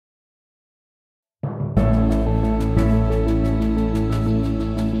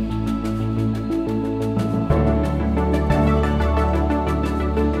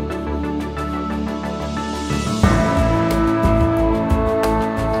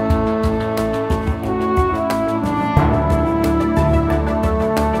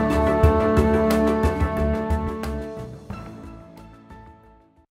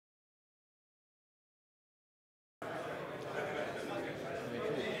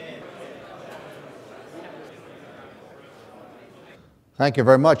Thank you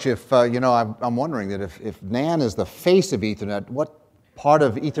very much. If, I'm wondering that if Nan is the face of Ethernet, what part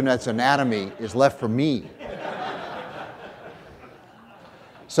of Ethernet's anatomy is left for me?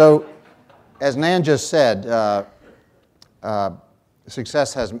 So, as Nan just said,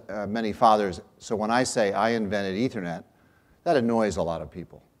 success has many fathers. So when I say I invented Ethernet, that annoys a lot of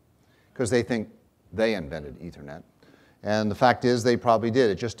people because they think they invented Ethernet. And the fact is they probably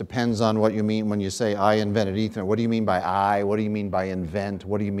did. It just depends on what you mean when you say I invented Ethernet. What do you mean by I? What do you mean by invent?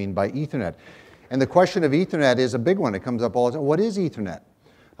 What do you mean by Ethernet? And the question of Ethernet is a big one. It comes up all the time. What is Ethernet?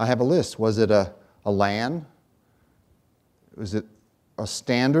 I have a list. Was it a LAN? Was it a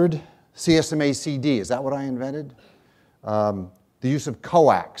standard? CSMA CD, is that what I invented? The use of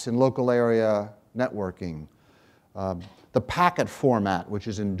coax in local area networking. The packet format, which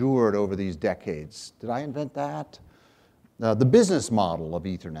has endured over these decades. Did I invent that? The business model of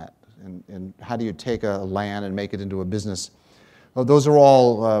Ethernet, and how do you take a LAN and make it into a business? Well, those are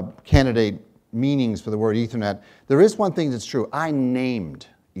all candidate meanings for the word Ethernet. There is one thing that's true. I named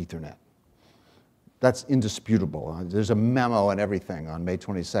Ethernet. That's indisputable. There's a memo and everything on May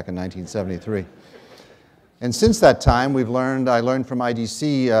 22nd, 1973. And since that time, I learned from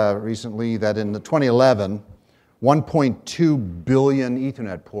IDC recently that in 2011, 1.2 billion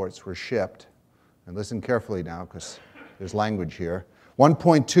Ethernet ports were shipped. And listen carefully now, because there's language here.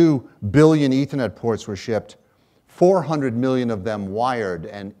 1.2 billion Ethernet ports were shipped, 400 million of them wired,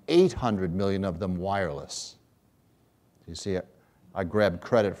 and 800 million of them wireless. You see, I grabbed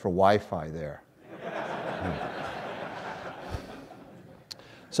credit for Wi-Fi there.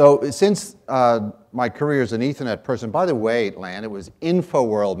 So since my career as an Ethernet person, by the way, Lan, it was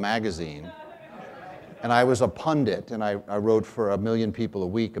InfoWorld magazine, and I was a pundit, and I wrote for 1 million people a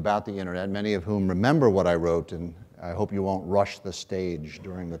week about the internet, many of whom remember what I wrote, and I hope you won't rush the stage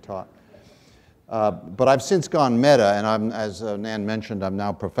during the talk. But I've since gone meta, and as Nan mentioned, I'm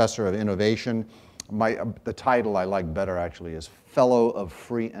now Professor of Innovation. The title I like better, actually, is Fellow of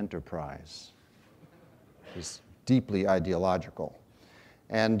Free Enterprise. It's deeply ideological.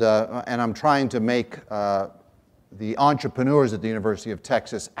 And I'm trying to make the entrepreneurs at the University of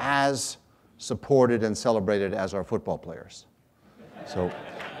Texas as supported and celebrated as our football players.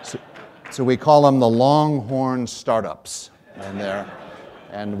 So we call them the Longhorn Startups,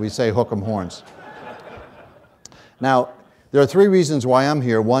 and we say hook 'em horns. Now, there are 3 reasons why I'm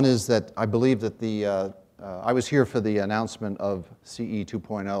here. One is that I believe that I was here for the announcement of CE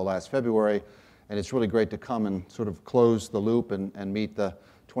 2.0 last February, and it's really great to come and sort of close the loop and meet the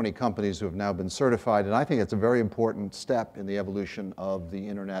 20 companies who have now been certified. And I think it's a very important step in the evolution of the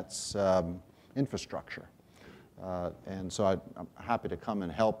Internet's infrastructure. And so I'm happy to come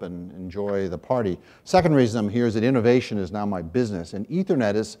and help and enjoy the party. Second reason I'm here is that innovation is now my business. And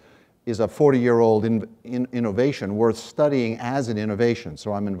Ethernet is a 40-year-old innovation worth studying as an innovation.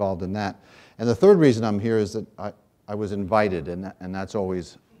 So I'm involved in that. And the third reason I'm here is that I was invited, and that's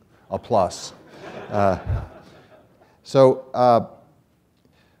always a plus.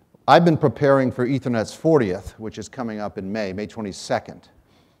 I've been preparing for Ethernet's 40th, which is coming up in May 22nd.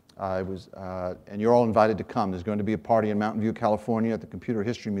 And you're all invited to come. There's going to be a party in Mountain View, California at the Computer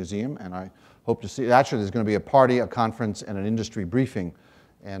History Museum, and I hope to see, actually there's going to be a party, a conference, and an industry briefing,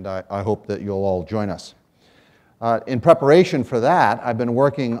 and I hope that you'll all join us. In preparation for that, I've been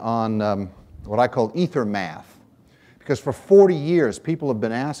working on what I call ether math, because for 40 years people have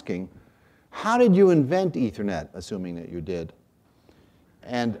been asking, how did you invent Ethernet, assuming that you did?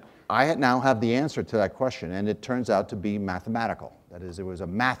 And I now have the answer to that question, and it turns out to be mathematical. That is, it was a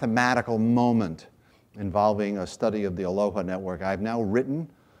mathematical moment involving a study of the Aloha network. I've now written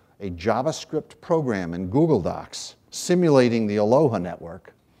a JavaScript program in Google Docs simulating the Aloha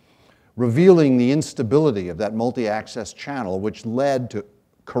network, revealing the instability of that multi-access channel, which led to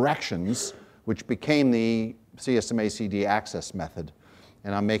corrections, which became the CSMA CD access method.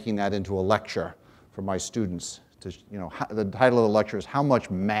 And I'm making that into a lecture for my students. The title of the lecture is How Much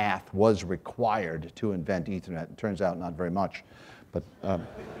Math Was Required to Invent Ethernet? It turns out not very much. But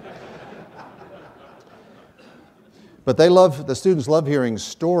the students love hearing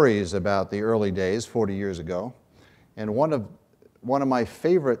stories about the early days, 40 years ago. And one of my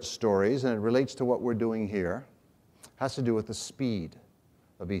favorite stories, and it relates to what we're doing here, has to do with the speed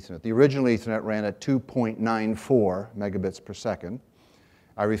of Ethernet. The original Ethernet ran at 2.94 megabits per second.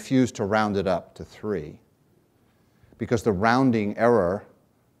 I refused to round it up to 3 because the rounding error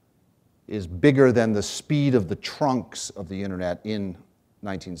is bigger than the speed of the trunks of the internet in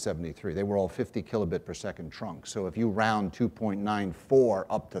 1973. They were all 50 kilobit per second trunks. So if you round 2.94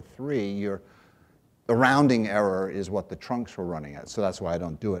 up to 3, the rounding error is what the trunks were running at. So that's why I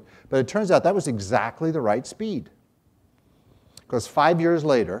don't do it. But it turns out that was exactly the right speed. Because 5 years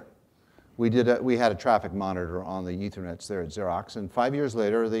later, we had a traffic monitor on the Ethernets there at Xerox, and 5 years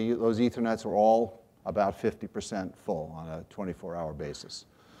later, those Ethernets were all about 50% full on a 24-hour basis.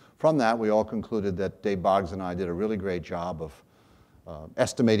 From that, we all concluded that Dave Boggs and I did a really great job of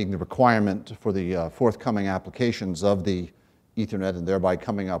estimating the requirement for the forthcoming applications of the Ethernet, and thereby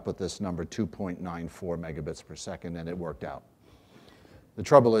coming up with this number 2.94 megabits per second, and it worked out. The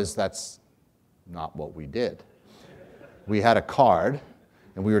trouble is that's not what we did. We had a card,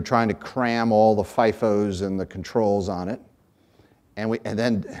 and we were trying to cram all the FIFOs and the controls on it, and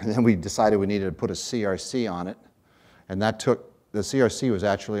then we decided we needed to put a CRC on it, and the CRC was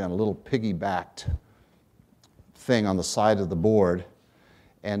actually on a little piggybacked thing on the side of the board,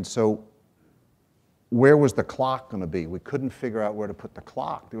 and so where was the clock going to be? We couldn't figure out where to put the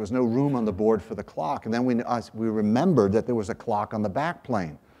clock. There was no room on the board for the clock. And then we remembered that there was a clock on the back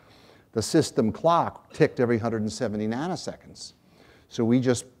plane. The system clock ticked every 170 nanoseconds. So we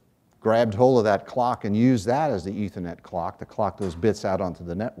just grabbed hold of that clock and used that as the Ethernet clock to clock those bits out onto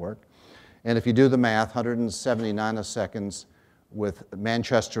the network. And if you do the math, 170 nanoseconds with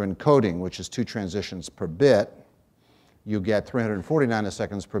Manchester encoding, which is 2 transitions per bit, you get 340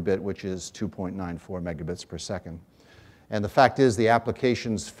 nanoseconds per bit, which is 2.94 megabits per second. And the fact is the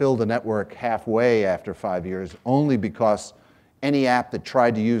applications filled the network halfway after 5 years only because any app that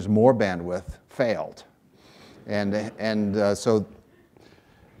tried to use more bandwidth failed. So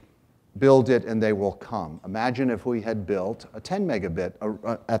build it and they will come. Imagine if we had built a 10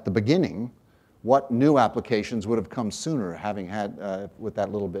 megabit at the beginning, what new applications would have come sooner having had with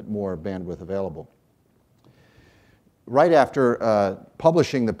that little bit more bandwidth available. Right after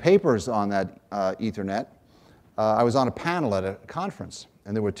publishing the papers on that Ethernet, I was on a panel at a conference,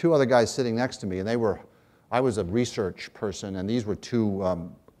 and there were 2 other guys sitting next to me, and I was a research person, and these were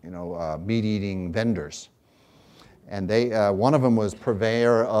 2 meat-eating vendors. And one of them was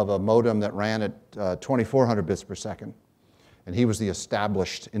purveyor of a modem that ran at 2400 bits per second, and he was the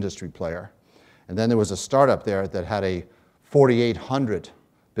established industry player. And then there was a startup there that had a 4800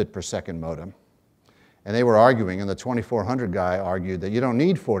 bit per second modem. And they were arguing, and the 2400 guy argued that you don't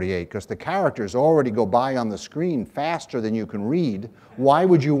need 48 because the characters already go by on the screen faster than you can read. Why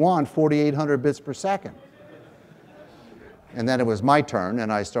would you want 4800 bits per second? And then it was my turn,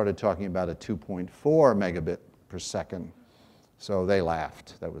 and I started talking about a 2.4 megabit per second. So they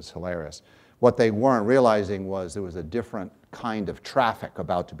laughed. That was hilarious. What they weren't realizing was there was a different kind of traffic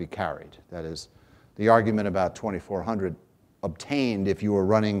about to be carried. That is, the argument about 2400 obtained if you were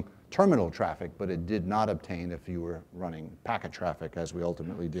running terminal traffic, but it did not obtain if you were running packet traffic, as we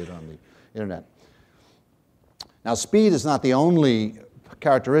ultimately did on the internet. Now, speed is not the only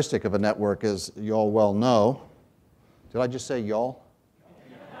characteristic of a network, as you all well know. Did I just say y'all?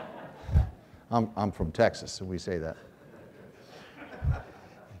 I'm from Texas, so we say that.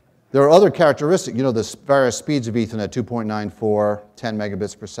 There are other characteristics, the various speeds of Ethernet, 2.94, 10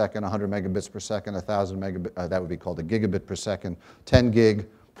 megabits per second, 100 megabits per second, 1,000 megabits, that would be called a gigabit per second, 10 gig,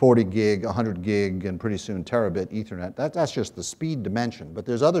 40 gig, 100 gig, and pretty soon terabit Ethernet. That's just the speed dimension. But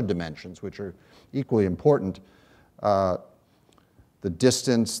there's other dimensions which are equally important. The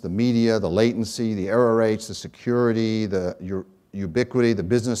distance, the media, the latency, the error rates, the security, the ubiquity, the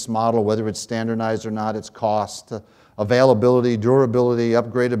business model, whether it's standardized or not, its cost, availability, durability,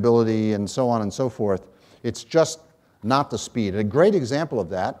 upgradability, and so on and so forth. It's just not the speed. And a great example of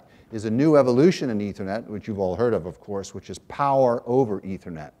that is a new evolution in Ethernet, which you've all heard of course, which is power over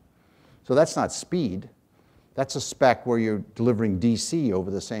Ethernet. So that's not speed. That's a spec where you're delivering DC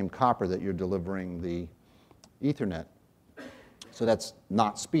over the same copper that you're delivering the Ethernet. So that's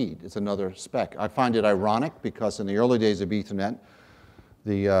not speed. It's another spec. I find it ironic because in the early days of Ethernet,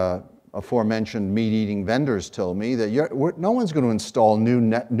 the aforementioned meat-eating vendors told me that no one's going to install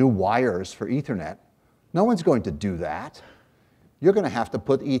new wires for Ethernet. No one's going to do that. You're going to have to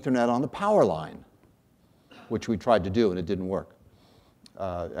put Ethernet on the power line, which we tried to do, and it didn't work.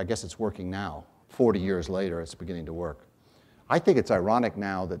 I guess it's working now. 40 years later, it's beginning to work. I think it's ironic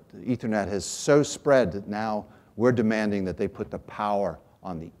now that Ethernet has so spread that now we're demanding that they put the power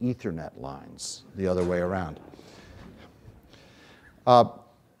on the Ethernet lines, the other way around. How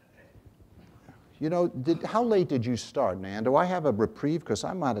late did you start, Nan? Do I have a reprieve? Because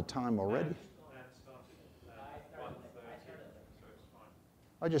I'm out of time already.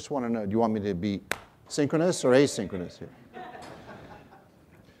 I just want to know, do you want me to be synchronous or asynchronous here?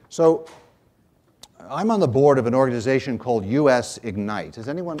 So I'm on the board of an organization called US Ignite. Has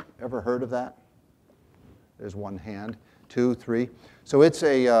anyone ever heard of that? There's one hand, 2, 3. So it's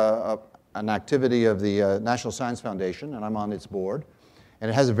an activity of the National Science Foundation, and I'm on its board.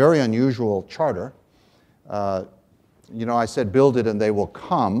 And it has a very unusual charter. you know, I said build it and they will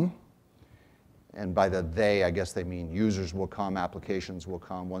come. And by the they, I guess they mean users will come, applications will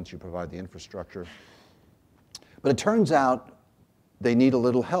come once you provide the infrastructure. But it turns out they need a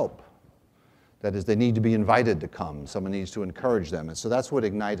little help. That is, they need to be invited to come. Someone needs to encourage them. And so that's what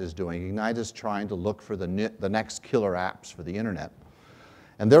Ignite is doing. Ignite is trying to look for the next killer apps for the internet.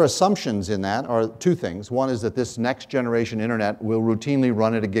 And their assumptions in that are two things. One is that this next generation internet will routinely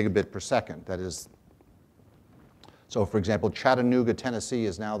run at a gigabit per second. That is, so for example, Chattanooga, Tennessee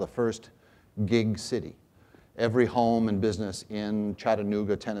is now the first gig city. Every home and business in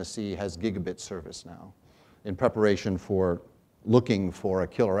Chattanooga, Tennessee has gigabit service now in preparation for looking for a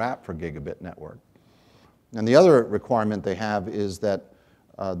killer app for gigabit network. And the other requirement they have is that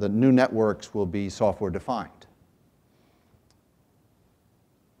the new networks will be software defined.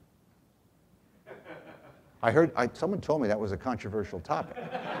 Someone told me that was a controversial topic.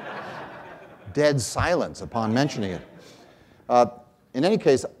 Dead silence upon mentioning it. In any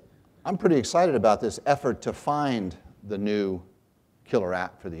case, I'm pretty excited about this effort to find the new killer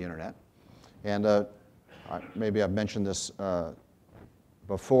app for the internet. And maybe I've mentioned this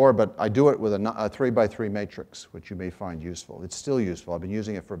before, but I do it with a 3x3 matrix, which you may find useful. It's still useful. I've been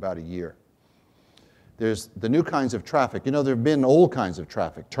using it for about a year. There's the new kinds of traffic. You know, there have been old kinds of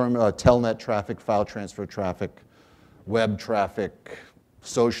traffic, telnet traffic, file transfer traffic, web traffic,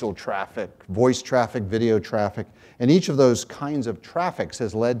 social traffic, voice traffic, video traffic. And each of those kinds of traffics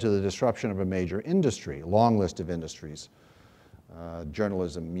has led to the disruption of a major industry, a long list of industries.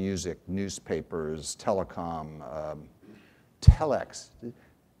 Journalism, music, newspapers, telecom, telex.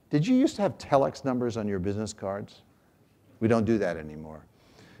 Did you used to have telex numbers on your business cards? We don't do that anymore.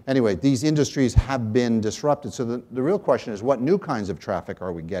 Anyway, these industries have been disrupted. So the real question is, what new kinds of traffic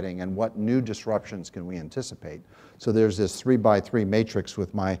are we getting and what new disruptions can we anticipate? So there's this 3x3 matrix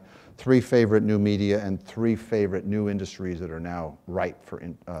with my 3 favorite new media and 3 favorite new industries that are now ripe for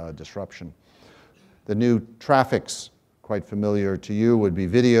disruption. The new traffics, quite familiar to you, would be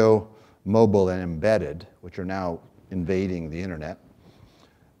video, mobile, and embedded, which are now invading the internet.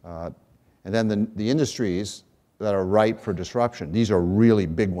 And then the industries that are ripe for disruption. These are really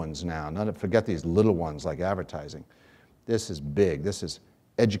big ones now. Forget these little ones like advertising. This is big. This is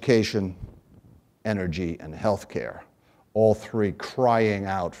education, energy, and healthcare. All 3 crying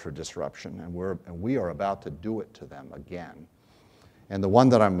out for disruption, and we are about to do it to them again. And the one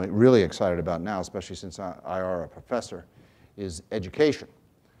that I'm really excited about now, especially since I are a professor, is education.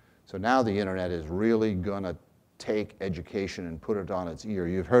 So now the internet is really going to take education and put it on its ear.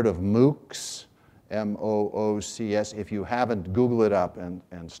 You've heard of MOOCs, M-O-O-C-S. If you haven't, Google it up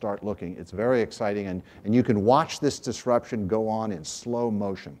and start looking. It's very exciting, and you can watch this disruption go on in slow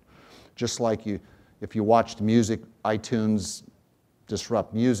motion. Just like if you watched music, iTunes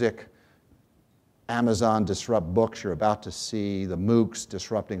disrupt music, Amazon disrupt books, you're about to see the MOOCs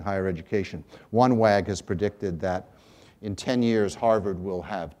disrupting higher education. One WAG has predicted that in 10 years, Harvard will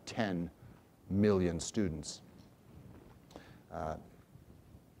have 10 million students.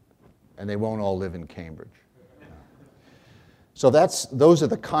 And they won't all live in Cambridge. So those are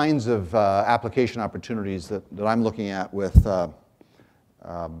the kinds of application opportunities that I'm looking at with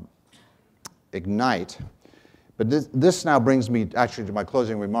Ignite. But this now brings me actually to my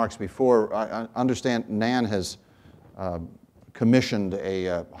closing remarks. Before I understand Nan has commissioned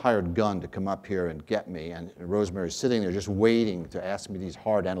a hired gun to come up here and get me, and Rosemary's sitting there just waiting to ask me these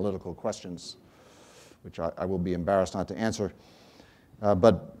hard analytical questions, which I will be embarrassed not to answer.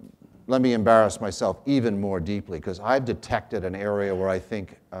 But let me embarrass myself even more deeply, because I've detected an area where I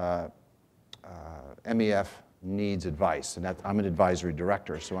think MEF needs advice, and I'm an advisory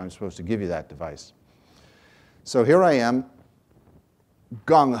director, so I'm supposed to give you that advice. So here I am,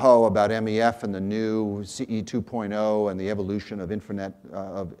 gung-ho about MEF and the new CE 2.0 and the evolution of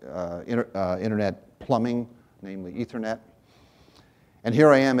internet plumbing, namely Ethernet. And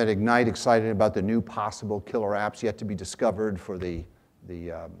here I am at Ignite, excited about the new possible killer apps yet to be discovered for the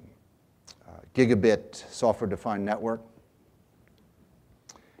gigabit software-defined network.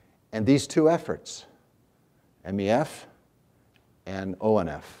 And these 2 efforts, MEF and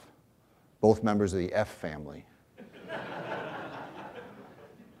ONF, both members of the F family.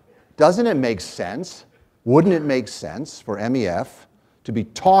 Doesn't it make sense? Wouldn't it make sense for MEF to be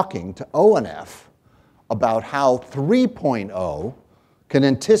talking to ONF about how 3.0 can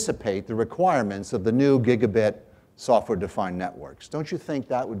anticipate the requirements of the new gigabit software-defined networks? Don't you think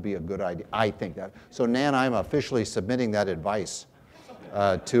that would be a good idea? I think that. So Nan, I'm officially submitting that advice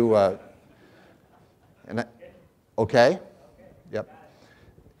okay? Yep.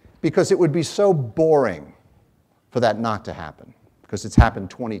 Because it would be so boring for that not to happen, because it's happened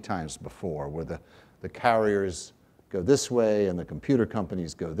 20 times before, where the carriers go this way, and the computer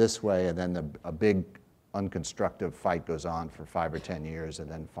companies go this way, and then a big unconstructive fight goes on for 5 or 10 years,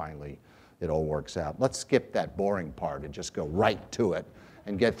 and then finally it all works out. Let's skip that boring part and just go right to it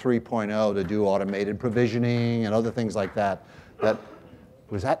and get 3.0 to do automated provisioning and other things like that.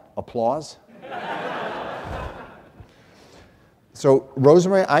 Was that applause? So,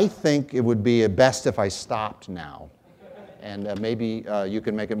 Rosemary, I think it would be best if I stopped now. And maybe you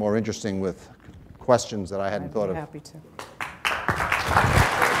can make it more interesting with questions that I hadn't thought of. I'd be happy to.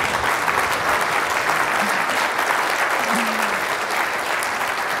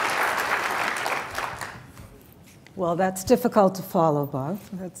 Well, that's difficult to follow, Bob.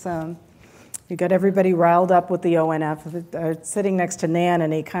 That's, you got everybody riled up with the ONF. Sitting next to Nan,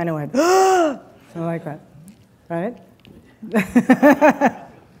 and he kind of went, I like that, right?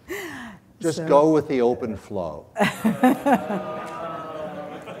 Just go with the open flow.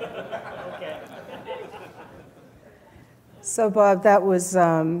 So, Bob, that was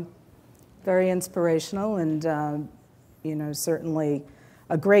very inspirational and, certainly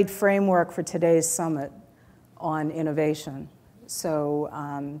a great framework for today's summit on innovation. So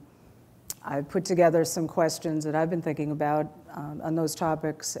I put together some questions that I've been thinking about on those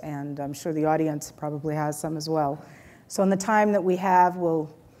topics, and I'm sure the audience probably has some as well. So in the time that we have,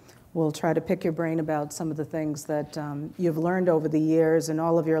 we'll try to pick your brain about some of the things that you've learned over the years and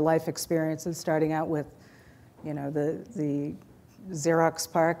all of your life experiences, starting out with, the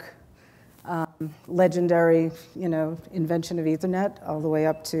Xerox PARC legendary, invention of Ethernet, all the way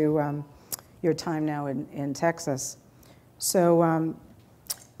up to your time now in Texas. So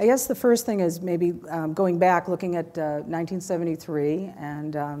I guess the first thing is maybe going back, looking at 1973,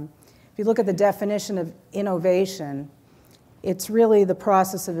 and if you look at the definition of innovation, it's really the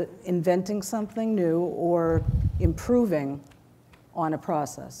process of inventing something new or improving on a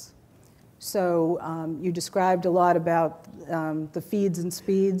process. So you described a lot about the feeds and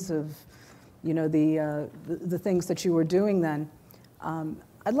speeds of, the things that you were doing then.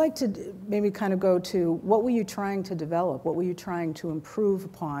 I'd like to maybe kind of go to what were you trying to develop? What were you trying to improve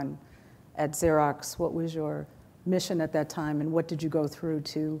upon at Xerox? What was your mission at that time, and what did you go through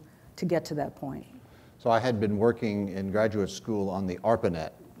to get to that point? So I had been working in graduate school on the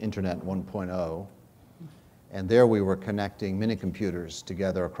ARPANET, Internet 1.0, and there we were connecting mini computers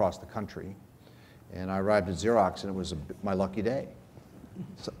together across the country. And I arrived at Xerox, and it was my lucky day.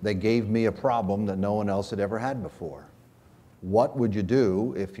 So they gave me a problem that no one else had ever had before. What would you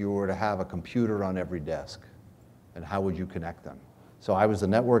do if you were to have a computer on every desk? And how would you connect them? So I was the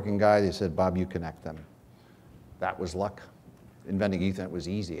networking guy. They said, Bob, you connect them. That was luck. Inventing Ethernet was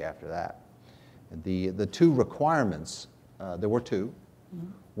easy after that. The two requirements, there were two. Mm-hmm.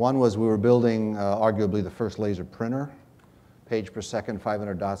 One was we were building arguably the first laser printer. Page per second,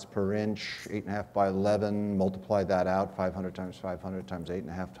 500 dots per inch, 8.5 by 11. Multiply that out, 500 times 500 times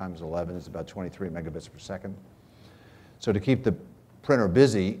 8.5 times 11 is about 23 megabits per second. So to keep the printer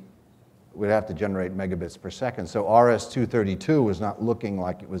busy, we'd have to generate megabits per second. So RS-232 was not looking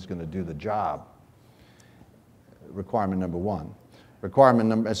like it was going to do the job. Requirement number one. Requirement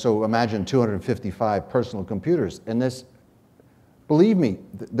number, so imagine 255 personal computers. And this, believe me,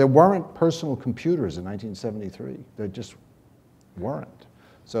 there weren't personal computers in 1973. There just weren't.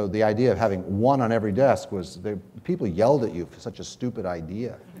 So the idea of having one on every desk was, people yelled at you for such a stupid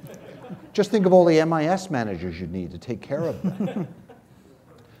idea. Just think of all the MIS managers you'd need to take care of them.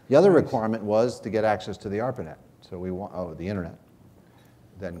 The other requirement was to get access to the ARPANET. So we want, the internet,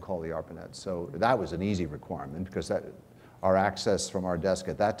 then call the ARPANET. So that was an easy requirement because our access from our desk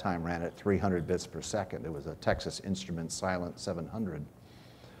at that time ran at 300 bits per second. It was a Texas Instruments Silent 700.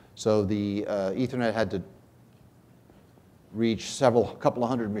 So the Ethernet had to reach a couple of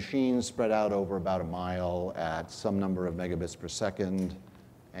hundred machines spread out over about a mile at some number of megabits per second,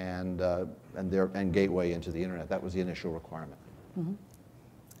 and gateway into the internet. That was the initial requirement. Mm-hmm.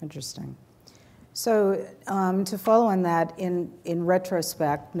 Interesting. So to follow on that, in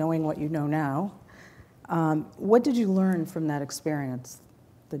retrospect, knowing what you know now, what did you learn from that experience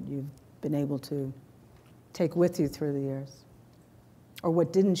that you've been able to take with you through the years? Or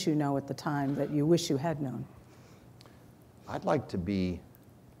what didn't you know at the time that you wish you had known? I'd like to be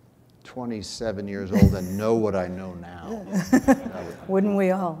 27 years old and know what I know now. Wouldn't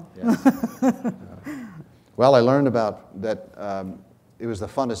we all? Yeah. Well, I learned about that it was the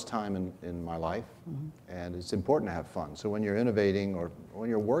funnest time in my life, mm-hmm. and it's important to have fun. So when you're innovating or when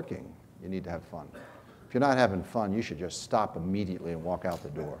you're working, you need to have fun. If you're not having fun, you should just stop immediately and walk out the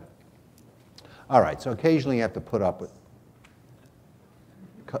door. All right, so occasionally you have to put up with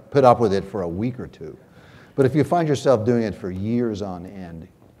it for a week or two. But if you find yourself doing it for years on end,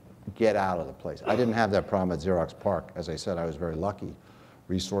 get out of the place. I didn't have that problem at Xerox PARC. As I said, I was very lucky.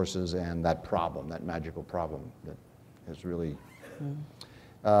 Resources and that problem, that magical problem that is really...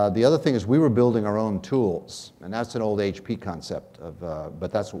 the other thing is we were building our own tools, and that's an old HP concept,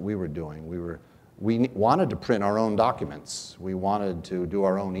 but that's what we were doing. We wanted to print our own documents. We wanted to do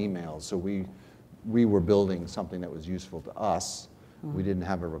our own emails, so we were building something that was useful to us. We didn't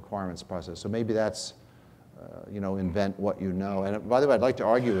have a requirements process. So maybe that's, invent what you know. And by the way, I'd like to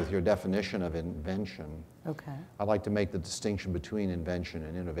argue with your definition of invention. Okay. I'd like to make the distinction between invention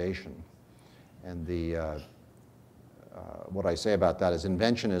and innovation. And what I say about that is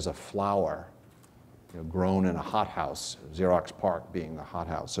invention is a flower grown in a hothouse, Xerox PARC being the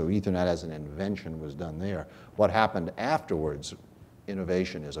hothouse. So Ethernet as an invention was done there. What happened afterwards,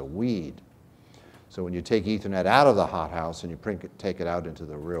 innovation, is a weed. So when you take Ethernet out of the hothouse and you take it out into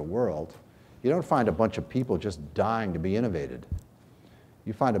the real world, you don't find a bunch of people just dying to be innovated.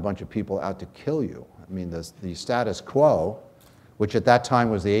 You find a bunch of people out to kill you. I mean, the status quo, which at that time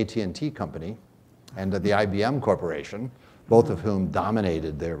was the AT&T company and the IBM Corporation, both of whom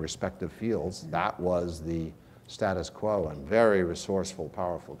dominated their respective fields, that was the status quo, and very resourceful,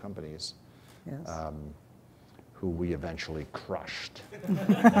 powerful companies. Yes. Who we eventually crushed.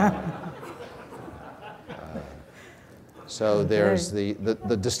 So there's the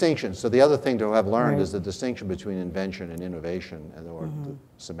distinction. So the other thing to have learned is the distinction between invention and innovation, and or the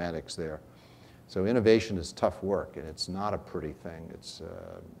semantics there. So innovation is tough work, and it's not a pretty thing. It's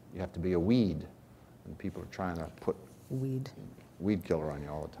you have to be a weed, and people are trying to put weed killer on you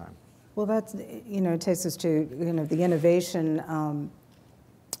all the time. Well, that's, takes us to, the innovation,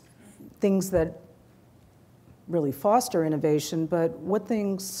 things that really foster innovation, but what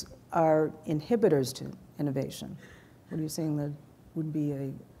things are inhibitors to innovation? What are you saying that would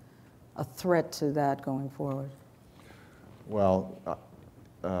be a threat to that going forward? Well,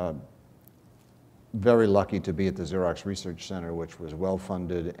 very lucky to be at the Xerox Research Center, which was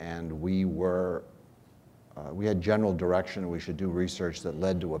well-funded, and we had general direction we should do research that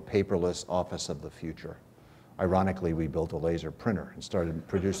led to a paperless office of the future. Ironically, we built a laser printer and started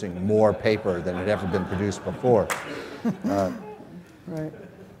producing more paper than had ever been produced before. Right.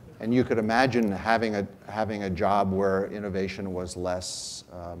 And you could imagine having a job where innovation was less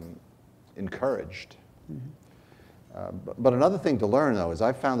encouraged. But another thing to learn, though, is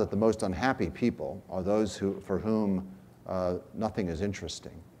I've found that the most unhappy people are those for whom nothing is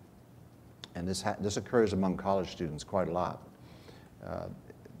interesting. And this occurs among college students quite a lot.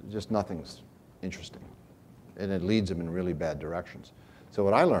 Just nothing's interesting. And it leads them in really bad directions. So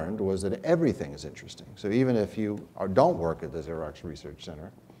what I learned was that everything is interesting. So even if you don't work at the Xerox Research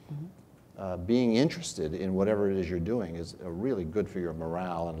Center, being interested in whatever it is you're doing is really good for your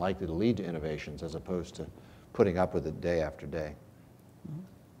morale and likely to lead to innovations as opposed to putting up with it day after day.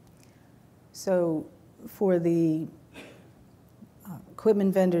 So for the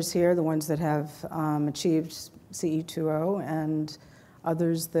equipment vendors here, the ones that have achieved CE2.0 and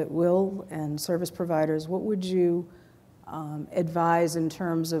others that will, and service providers, what would you advise in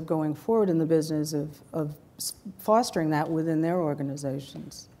terms of going forward in the business of fostering that within their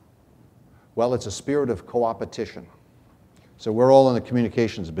organizations? Well, it's a spirit of co-opetition. So we're all in the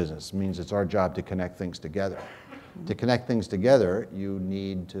communications business. It means it's our job to connect things together. To connect things together, you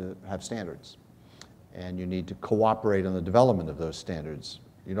need to have standards. And you need to cooperate on the development of those standards.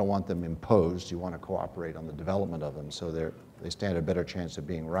 You don't want them imposed. You want to cooperate on the development of them so they stand a better chance of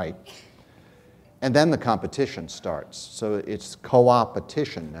being right. And then the competition starts. So it's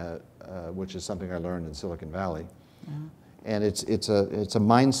co-opetition, which is something I learned in Silicon Valley. And it's a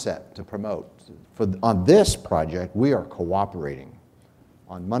mindset to promote. On this project, we are cooperating.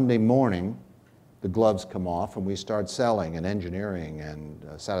 On Monday morning, the gloves come off and we start selling and engineering and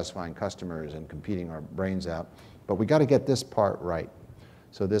satisfying customers and competing our brains out. But we got to get this part right.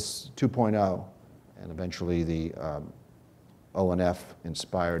 So this 2.0 and eventually the O&F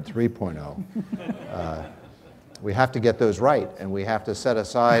inspired 3.0, we have to get those right, and we have to set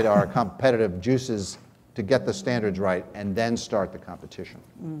aside our competitive juices to get the standards right and then start the competition.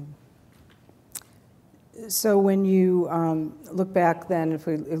 So when you look back then, if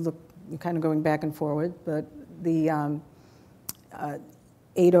we look kind of going back and forward, but the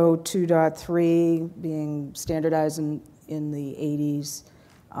 802.3 being standardized in the 80s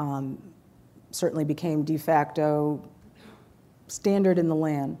certainly became de facto standard in the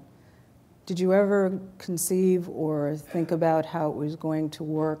LAN. Did you ever conceive or think about how it was going to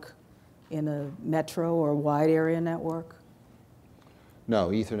work in a metro or wide area network? No,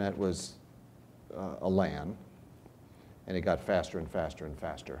 Ethernet was a LAN, and it got faster and faster and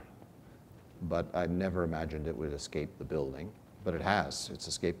faster. But I never imagined it would escape the building. but it has. It's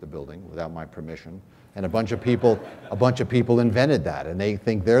escaped the building without my permission. And a bunch of people invented that, and they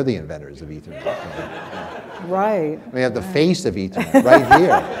think they're the inventors of Ethernet. Right. We have the face of Ethernet right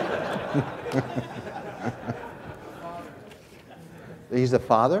here. He's the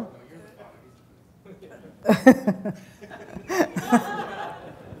father?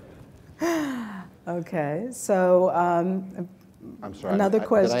 Okay, so I'm sorry. another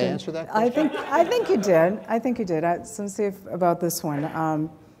question. Did I answer that question? I think you did. I think you did. Let's see about this one.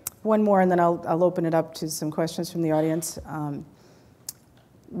 One more, and then I'll open it up to some questions from the audience.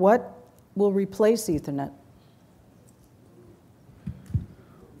 What will replace Ethernet?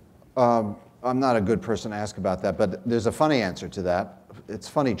 I'm not a good person to ask about that, but there's a funny answer to that. It's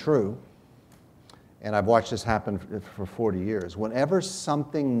funny true, and I've watched this happen for 40 years. Whenever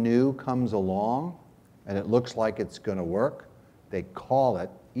something new comes along and it looks like it's going to work, they call it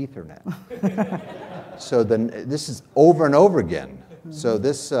Ethernet. So then this is over and over again. So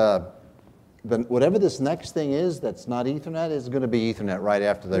this, whatever this next thing is that's not Ethernet is going to be Ethernet right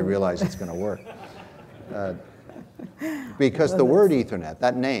after they realize it's going to work. Because the word Ethernet,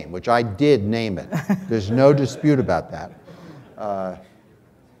 that name, which I did name it, there's no dispute about that.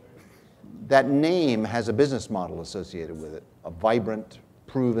 That name has a business model associated with it, a vibrant,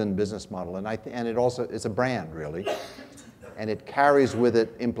 proven business model, and it also is a brand, really, and it carries with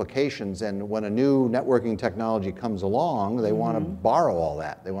it implications. And when a new networking technology comes along, they want to borrow all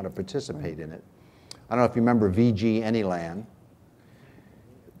that. They want to participate in it. I don't know if you remember VG Anyland.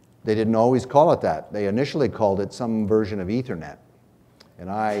 They didn't always call it that. They initially called it some version of Ethernet, and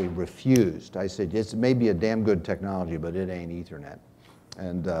I refused. I said, it may be a damn good technology, but it ain't Ethernet.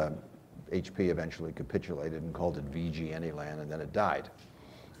 And HP eventually capitulated and called it VG Anyland, and then it died.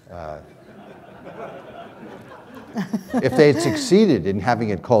 If they had succeeded in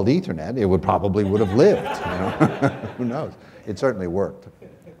having it called Ethernet, it would have lived. You know? Who knows? It certainly worked.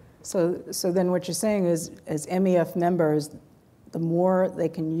 So then what you're saying is, as MEF members, the more they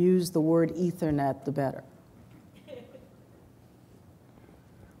can use the word Ethernet, the better.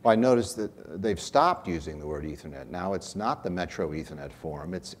 Well, I noticed that they've stopped using the word Ethernet. Now it's not the Metro Ethernet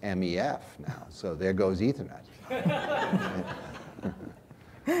Forum, it's MEF now. So there goes Ethernet.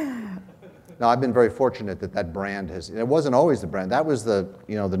 Now, I've been very fortunate that brand it wasn't always the brand. That was the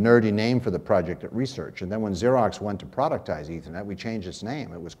nerdy name for the project at research. And then when Xerox went to productize Ethernet, we changed its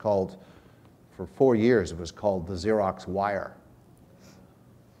name. It was called, for 4 years, it was called the Xerox Wire.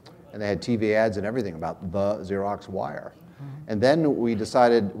 And they had TV ads and everything about the Xerox Wire. And then we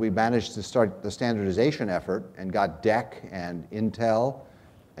managed to start the standardization effort and got DEC and Intel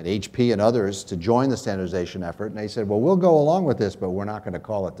and HP and others to join the standardization effort. And they said, well, we'll go along with this, but we're not going to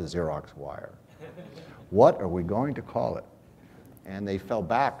call it the Xerox Wire. What are we going to call it? And they fell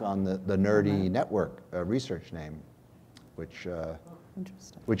back on the nerdy network research name, which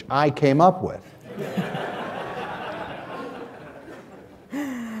I came up with.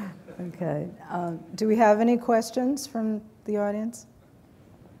 Okay. Do we have any questions from the audience?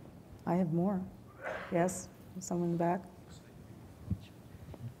 I have more. Yes? Someone in the back?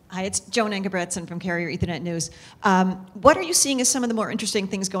 Hi, it's Joan Engebretson from Carrier Ethernet News. What are you seeing as some of the more interesting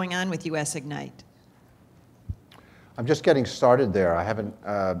things going on with US Ignite? I'm just getting started there. I haven't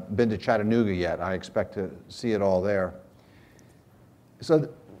been to Chattanooga yet. I expect to see it all there. So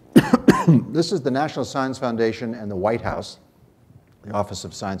this is the National Science Foundation and the White House, the Office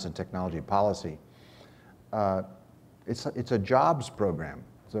of Science and Technology Policy. It's a jobs program.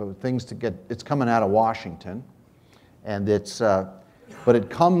 So it's coming out of Washington, and but it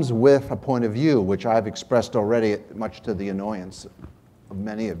comes with a point of view, which I've expressed already, much to the annoyance of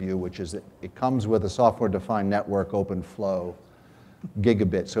many of you, which is that it comes with a software-defined network, open flow,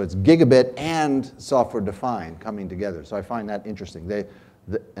 gigabit. So it's gigabit and software-defined coming together. So I find that interesting.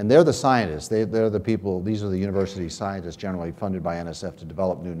 And they're the scientists. They're the people. These are the university scientists generally funded by NSF to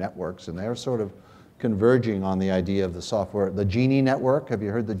develop new networks, and they're sort of converging on the idea of the software. The Genie network. Have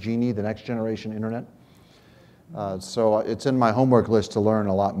you heard the Genie, the next generation internet? So it's in my homework list to learn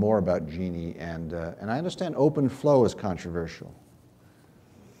a lot more about Genie, and I understand open flow is controversial.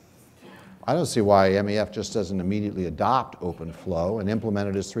 I don't see why MEF just doesn't immediately adopt open flow and implement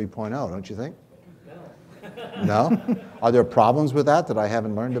it as 3.0, don't you think? No? Are there problems with that I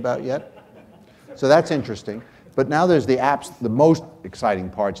haven't learned about yet? So that's interesting. But now there's the apps, the most exciting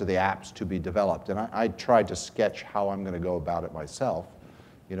parts of the apps to be developed, and I tried to sketch how I'm going to go about it myself.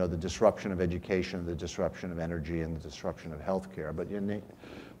 You know, the disruption of education, the disruption of energy, and the disruption of healthcare.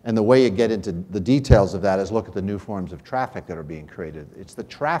 And the way you get into the details of that is look at the new forms of traffic that are being created. It's the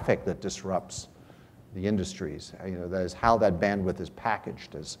traffic that disrupts the industries. You know, that is how that bandwidth is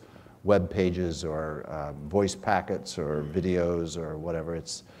packaged, as web pages or voice packets or videos or whatever.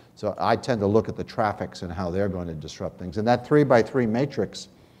 So I tend to look at the traffics and how they're going to disrupt things. And that 3x3 matrix,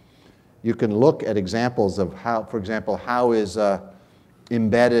 you can look at examples of how, for example, how is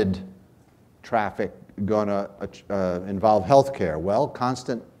embedded traffic going to involve healthcare? Well,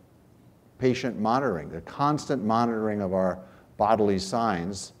 constant patient monitoring, the constant monitoring of our bodily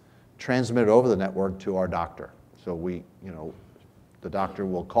signs transmitted over the network to our doctor. So the doctor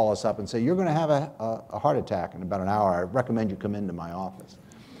will call us up and say, you're going to have a heart attack in about an hour. I recommend you come into my office.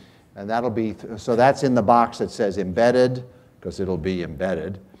 And that'll be, so that's in the box that says embedded, because it'll be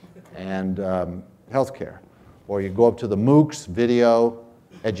embedded, and healthcare. Or you go up to the MOOCs, video,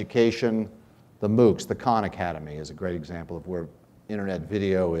 education, the MOOCs. The Khan Academy is a great example of where internet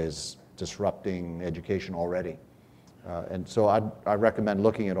video is disrupting education already. And so I recommend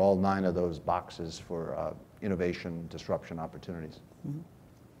looking at all 9 of those boxes for innovation, disruption opportunities. Mm-hmm.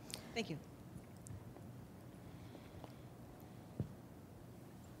 Thank you.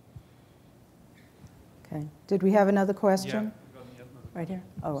 Okay. Did we have another question? Yeah. Right here?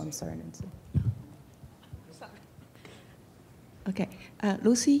 Oh, I'm sorry, I didn't see. Okay,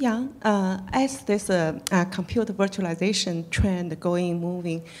 Lucy Yang, as this computer virtualization trend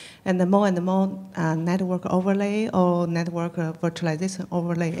moving, and more network overlay or network virtualization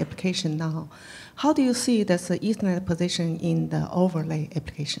overlay application now, how do you see this Ethernet position in the overlay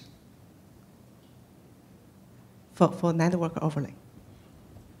application for network overlay?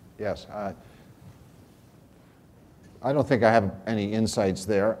 Yes. I don't think I have any insights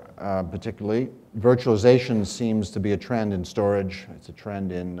there, particularly. Virtualization seems to be a trend in storage. It's a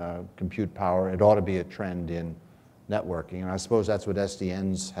trend in compute power. It ought to be a trend in networking. And I suppose that's what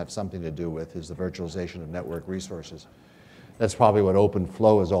SDNs have something to do with, is the virtualization of network resources. That's probably what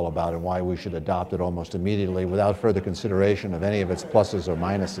OpenFlow is all about and why we should adopt it almost immediately without further consideration of any of its pluses or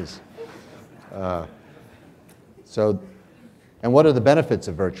minuses. And what are the benefits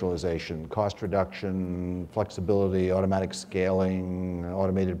of virtualization? Cost reduction, flexibility, automatic scaling,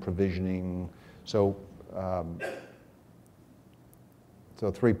 automated provisioning. So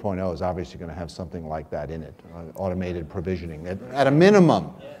 3.0 is obviously going to have something like that in it, automated provisioning. At a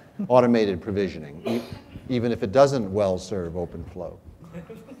minimum, automated provisioning, even if it doesn't well serve OpenFlow.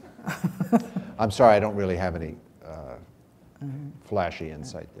 I'm sorry, I don't really have any flashy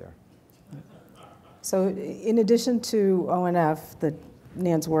insight there. So in addition to ONF that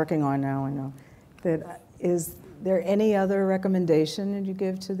Nan's working on now, I know, is there any other recommendation that you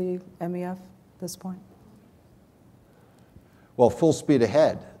give to the MEF at this point? Well, full speed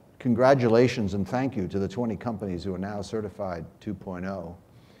ahead. Congratulations and thank you to the 20 companies who are now certified 2.0.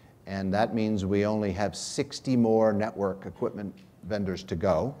 And that means we only have 60 more network equipment vendors to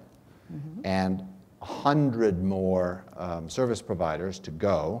go, and 100 more service providers to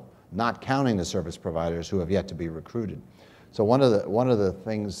go, not counting the service providers who have yet to be recruited. So one of the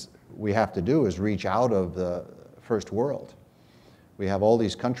things we have to do is reach out of the first world. We have all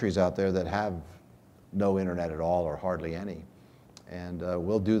these countries out there that have no internet at all or hardly any. And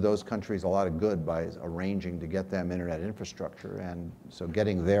we'll do those countries a lot of good by arranging to get them internet infrastructure. And so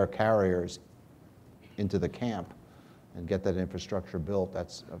getting their carriers into the camp and get that infrastructure built,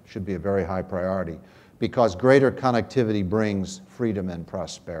 that should be a very high priority, because greater connectivity brings freedom and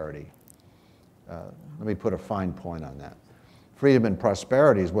prosperity. Let me put a fine point on that. Freedom and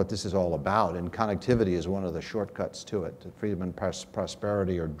prosperity is what this is all about, and connectivity is one of the shortcuts to it. Freedom and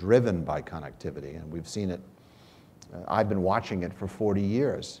prosperity are driven by connectivity, and we've seen it. I've been watching it for 40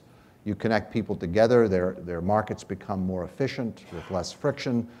 years. You connect people together, their markets become more efficient with less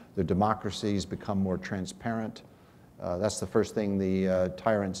friction, their democracies become more transparent. That's the first thing the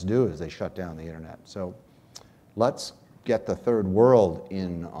tyrants do, is they shut down the internet. So let's get the third world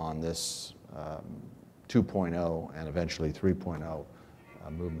in on this 2.0 and eventually 3.0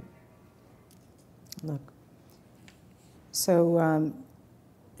 movement. Look. So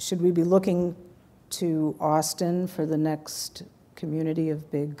should we be looking to Austin for the next community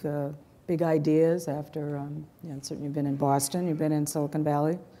of big ideas after, certainly you've been in Boston, you've been in Silicon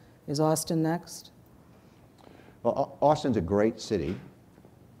Valley. Is Austin next? Well, Austin's a great city.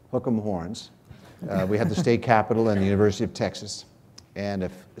 Hook 'em horns. We have the state capitol and the University of Texas, and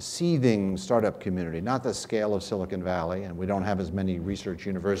a seething startup community, not the scale of Silicon Valley, and we don't have as many research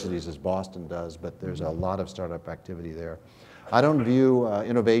universities as Boston does, but there's a lot of startup activity there. I don't view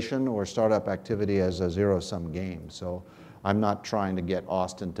innovation or startup activity as a zero-sum game, so I'm not trying to get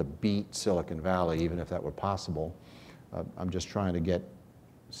Austin to beat Silicon Valley, even if that were possible. I'm just trying to get,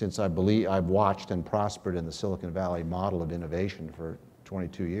 since I believe I've watched and prospered in the Silicon Valley model of innovation for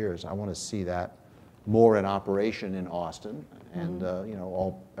 22 years, I want to see that more in operation in Austin, and you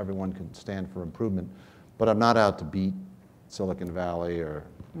know, everyone can stand for improvement. But I'm not out to beat Silicon Valley or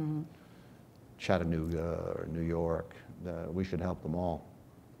Chattanooga or New York. We should help them all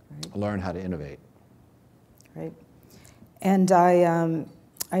learn how to innovate. Right. And I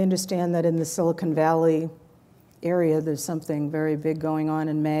understand that in the Silicon Valley area, there's something very big going on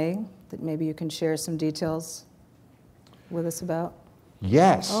in May that maybe you can share some details with us about.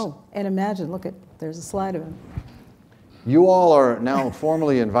 Yes. Oh, and imagine, look, there's a slide of him. You all are now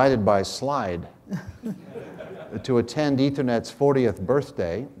formally invited by Slide to attend Ethernet's 40th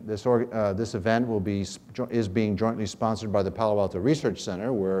birthday. This event is being jointly sponsored by the Palo Alto Research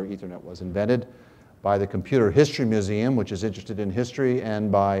Center, where Ethernet was invented, by the Computer History Museum, which is interested in history,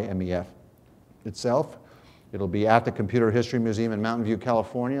 and by MEF itself. It'll be at the Computer History Museum in Mountain View,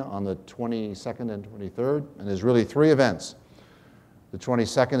 California on the 22nd and 23rd, and there's really 3 events. The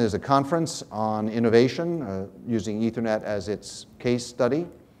 22nd is a conference on innovation, using Ethernet as its case study.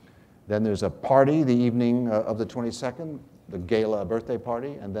 Then there's a party the evening of the 22nd, the gala birthday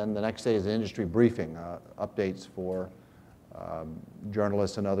party, and then the next day is an industry briefing, updates for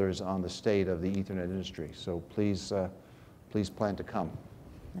journalists and others on the state of the Ethernet industry. So please, please plan to come.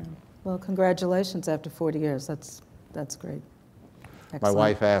 Yeah. Well, congratulations after 40 years. That's great. Excellent. My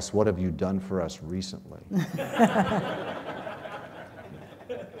wife asks, what have you done for us recently?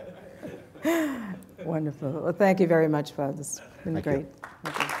 Wonderful. Well, thank you very much, Bob. This has been great.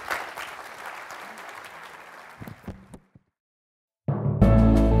 You.